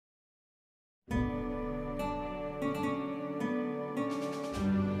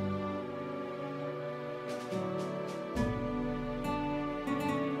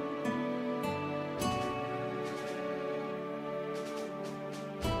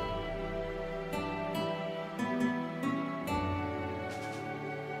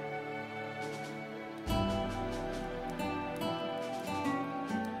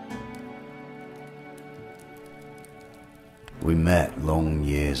We met long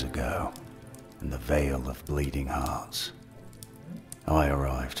years ago in the Vale of Bleeding Hearts. I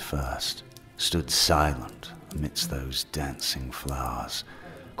arrived first, stood silent amidst those dancing flowers,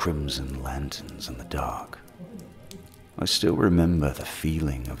 crimson lanterns in the dark. I still remember the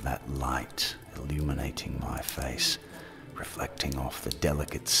feeling of that light illuminating my face, reflecting off the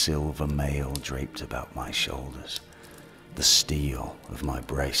delicate silver mail draped about my shoulders, the steel of my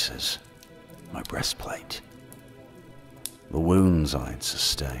braces, my breastplate. The wounds I'd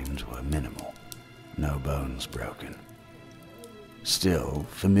sustained were minimal, no bones broken. Still,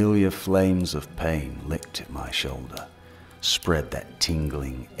 familiar flames of pain licked at my shoulder, spread that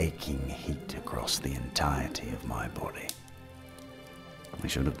tingling, aching heat across the entirety of my body. I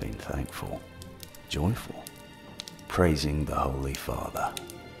should have been thankful, joyful, praising the Holy Father.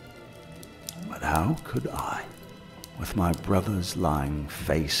 But how could I, with my brothers lying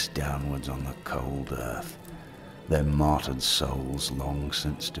face downwards on the cold earth, their martyred souls long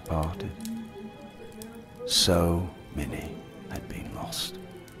since departed? So many had been lost.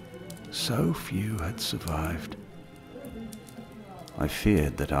 So few had survived. I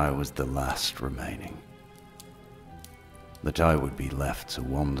feared that I was the last remaining, that I would be left to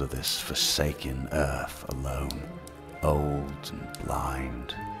wander this forsaken earth alone, old and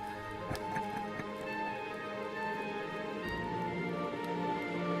blind.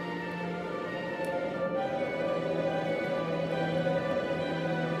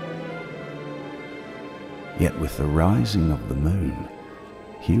 Yet with the rising of the moon,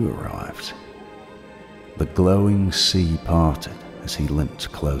 Hugh arrived. The glowing sea parted as he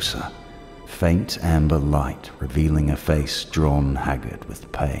limped closer, faint amber light revealing a face drawn haggard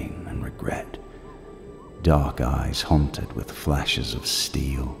with pain and regret, dark eyes haunted with flashes of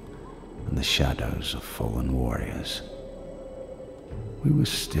steel and the shadows of fallen warriors. We were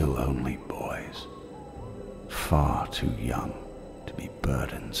still only boys, far too young to be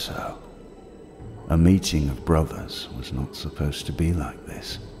burdened so. A meeting of brothers was not supposed to be like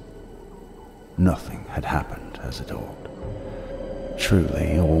this. Nothing had happened as it ought.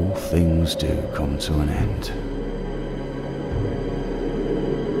 Truly, all things do come to an end.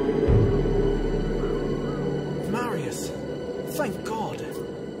 Marius, thank God.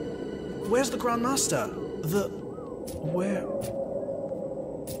 Where's the Grand Master? Where?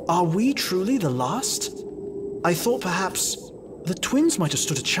 Are we truly the last? I thought perhaps the twins might have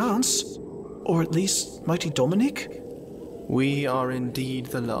stood a chance. Or at least mighty Dominic? We are indeed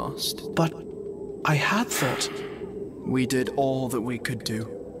the last. But I had thought... We did all that we could do.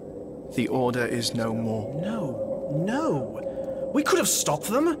 The Order is no more. No. We could have stopped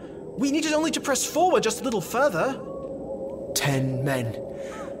them. We needed only to press forward just a little further. 10 men.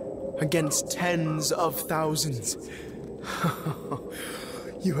 Against tens of thousands.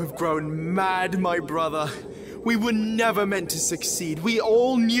 You have grown mad, my brother. We were never meant to succeed. We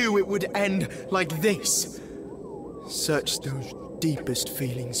all knew it would end like this. Search those deepest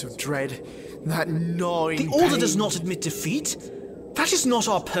feelings of dread, that gnawing The Order pain. does not admit defeat. That is not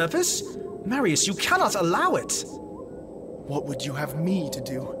our purpose. Marius, you cannot allow it. What would you have me to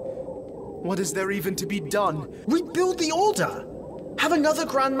do? What is there even to be done? Rebuild the Order. Have another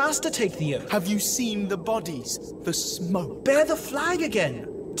Grand Master take the oath. Have you seen the bodies? The smoke? Bear the flag again.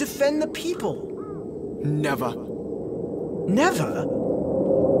 Defend the people. Never. Never?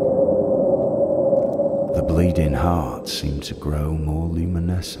 The bleeding heart seemed to grow more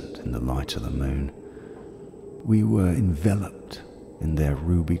luminescent in the light of the moon. We were enveloped in their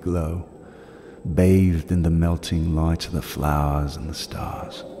ruby glow, bathed in the melting light of the flowers and the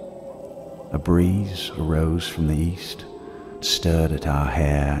stars. A breeze arose from the east, stirred at our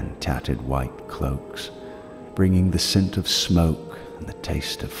hair and tattered white cloaks, bringing the scent of smoke and the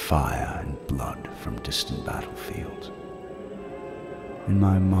taste of fire and blood from distant battlefields. In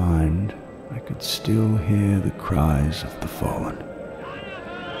my mind, I could still hear the cries of the fallen.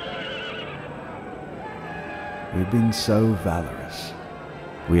 We had been so valorous.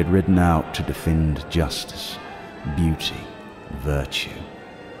 We had ridden out to defend justice, beauty, virtue,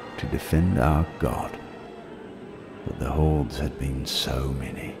 to defend our God. But the hordes had been so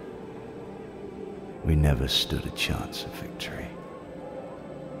many. We never stood a chance of victory.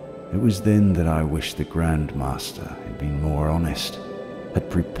 It was then that I wished the Grand Master had been more honest, had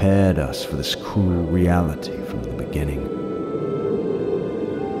prepared us for this cruel reality from the beginning.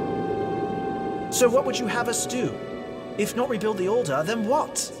 So what would you have us do? If not rebuild the Order, then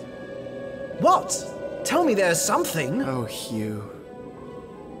what? What? Tell me there's something. Oh, Hugh.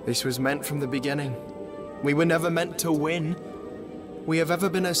 This was meant from the beginning. We were never meant to win. We have ever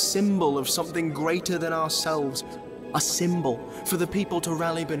been a symbol of something greater than ourselves. A symbol for the people to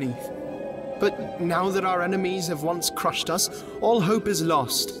rally beneath. But now that our enemies have once crushed us, all hope is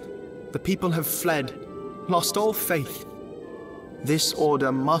lost. The people have fled, lost all faith. This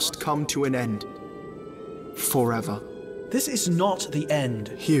order must come to an end. Forever. This is not the end.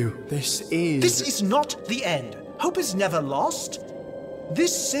 Hugh, this is... This is not the end. Hope is never lost.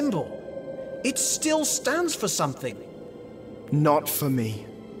 This symbol, it still stands for something. Not for me.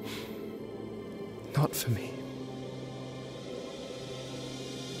 Not for me.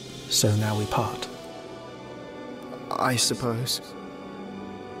 So now we part. I suppose.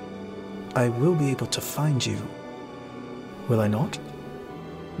 I will be able to find you, will I not?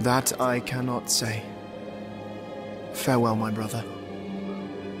 That I cannot say. Farewell, my brother.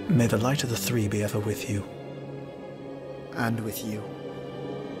 May the light of the three be ever with you. And with you.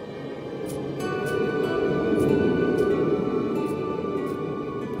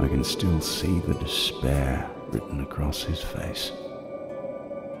 I can still see the despair written across his face.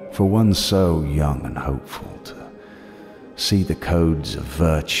 For one so young and hopeful to see the codes of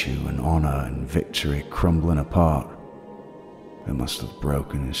virtue and honor and victory crumbling apart, it must have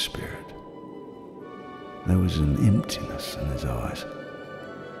broken his spirit. There was an emptiness in his eyes,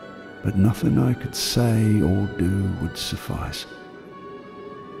 but nothing I could say or do would suffice.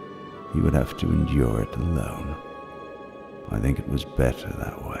 He would have to endure it alone. I think it was better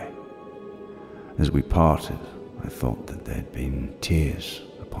that way. As we parted, I thought that there had been tears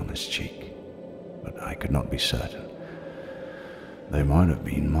upon his cheek, but I could not be certain. They might have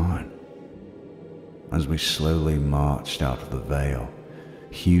been mine. As we slowly marched out of the Vale,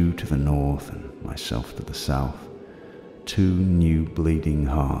 Hugh to the north and myself to the south, two new bleeding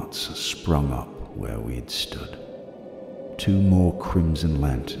hearts sprung up where we had stood. Two more crimson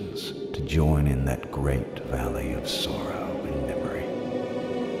lanterns to join in that great valley of sorrow and memory.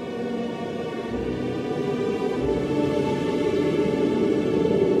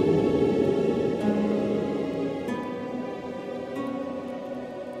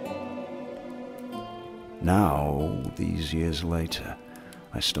 Now, these years later,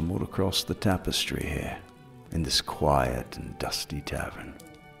 I stumbled across the tapestry here, in this quiet and dusty tavern.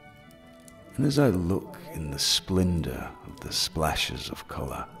 And as I look in the splendor of the splashes of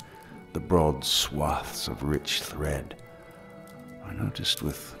color, the broad swaths of rich thread, I noticed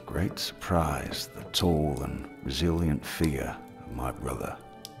with great surprise the tall and resilient figure of my brother,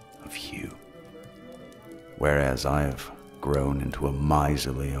 of Hugh. Whereas I have grown into a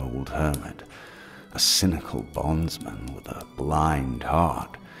miserly old hermit, a cynical bondsman with a blind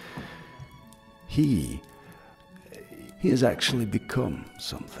heart, he has actually become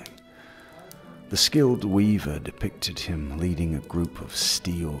something. The skilled weaver depicted him leading a group of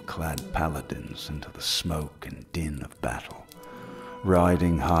steel-clad paladins into the smoke and din of battle,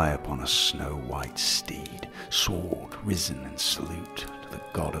 riding high upon a snow-white steed, sword risen in salute to the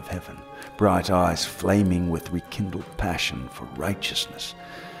God of heaven, bright eyes flaming with rekindled passion for righteousness,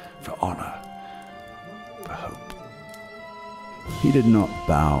 for honor, for hope. He did not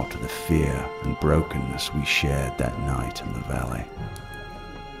bow to the fear and brokenness we shared that night in the valley.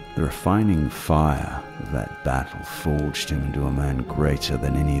 The refining fire of that battle forged him into a man greater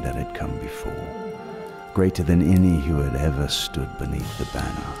than any that had come before, greater than any who had ever stood beneath the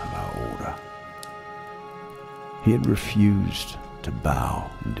banner of our order. He had refused to bow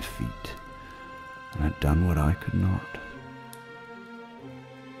in defeat, and had done what I could not.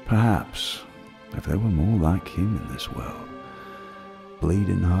 Perhaps, if there were more like him in this world,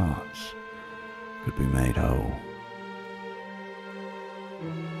 bleeding hearts could be made whole.